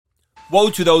Woe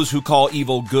to those who call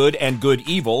evil good and good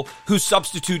evil, who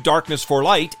substitute darkness for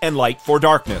light and light for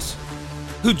darkness,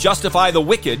 who justify the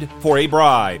wicked for a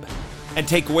bribe, and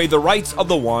take away the rights of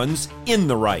the ones in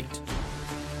the right.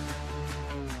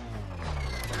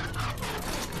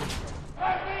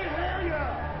 Let me hear you!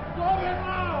 Slow it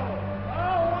low!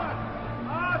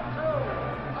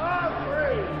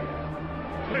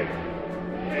 Three.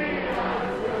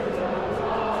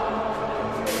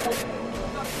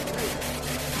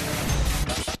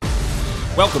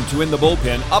 Welcome to In the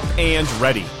Bullpen, Up and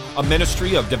Ready, a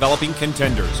ministry of developing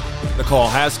contenders. The call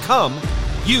has come.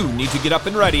 You need to get up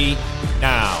and ready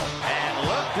now. And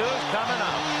look who's coming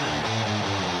up.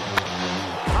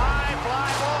 High fly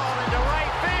ball into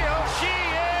right field. She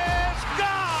is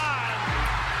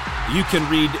gone. You can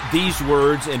read these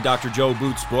words in Dr. Joe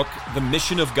Booth's book, The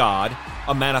Mission of God,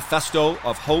 a manifesto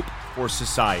of hope for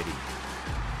society.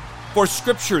 For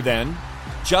Scripture, then,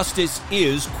 justice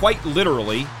is, quite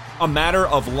literally, a matter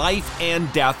of life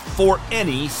and death for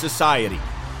any society.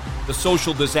 The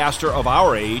social disaster of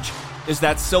our age is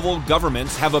that civil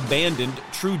governments have abandoned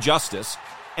true justice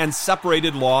and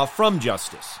separated law from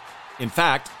justice. In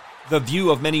fact, the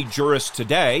view of many jurists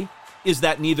today is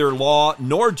that neither law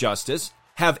nor justice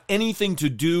have anything to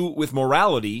do with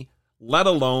morality, let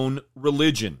alone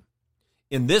religion.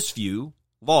 In this view,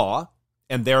 law,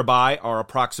 and thereby our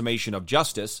approximation of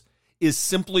justice, is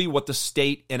simply what the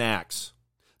state enacts.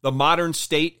 The modern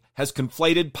state has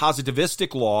conflated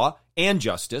positivistic law and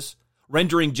justice,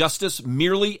 rendering justice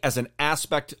merely as an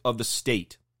aspect of the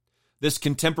state. This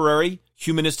contemporary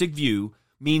humanistic view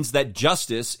means that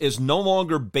justice is no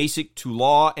longer basic to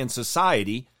law and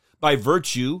society by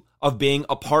virtue of being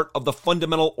a part of the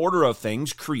fundamental order of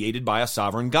things created by a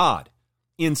sovereign God.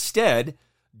 Instead,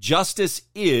 justice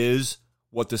is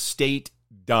what the state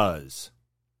does.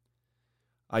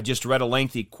 I just read a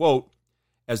lengthy quote,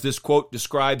 as this quote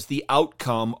describes the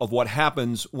outcome of what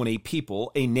happens when a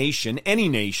people, a nation, any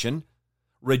nation,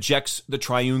 rejects the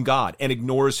triune God and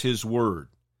ignores his word,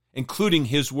 including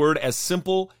his word as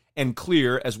simple and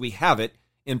clear as we have it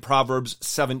in Proverbs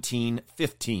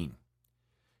 17:15.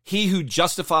 He who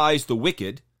justifies the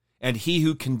wicked and he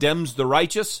who condemns the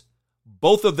righteous,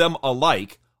 both of them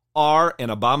alike are an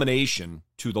abomination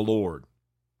to the Lord.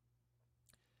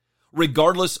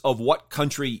 Regardless of what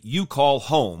country you call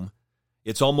home,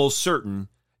 it's almost certain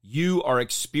you are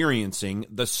experiencing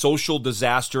the social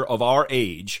disaster of our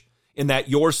age in that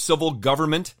your civil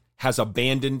government has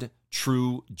abandoned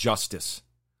true justice.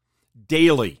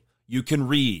 Daily, you can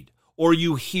read or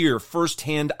you hear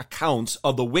firsthand accounts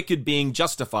of the wicked being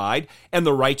justified and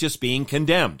the righteous being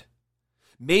condemned.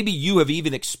 Maybe you have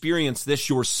even experienced this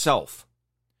yourself.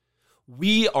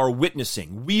 We are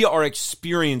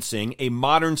experiencing a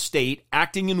modern state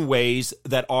acting in ways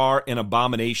that are an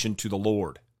abomination to the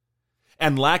Lord.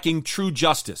 And lacking true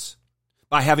justice,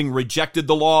 by having rejected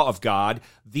the law of God,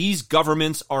 these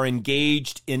governments are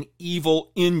engaged in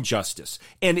evil injustice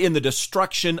and in the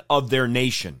destruction of their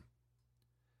nation.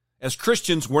 As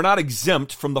Christians, we're not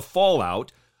exempt from the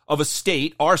fallout of a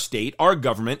state, our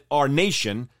government, our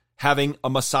nation, having a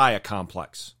Messiah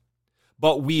complex.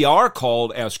 But we are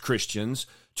called as Christians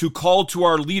to call to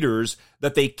our leaders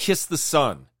that they kiss the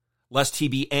Son, lest he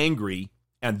be angry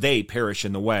and they perish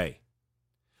in the way.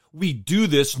 We do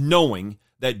this knowing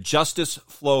that justice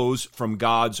flows from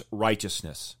God's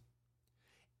righteousness.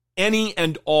 Any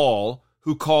and all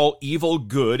who call evil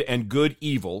good and good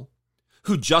evil,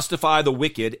 who justify the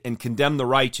wicked and condemn the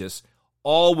righteous,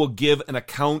 all will give an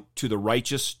account to the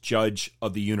righteous judge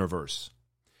of the universe.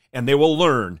 And they will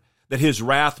learn that his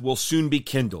wrath will soon be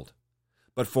kindled.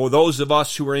 But for those of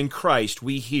us who are in Christ,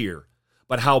 we hear,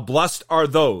 but how blessed are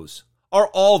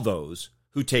all those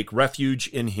who take refuge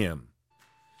in him.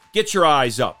 Get your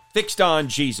eyes up, fixed on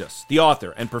Jesus, the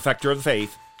author and perfecter of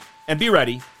faith, and be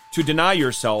ready to deny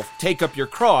yourself, take up your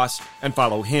cross, and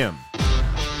follow him.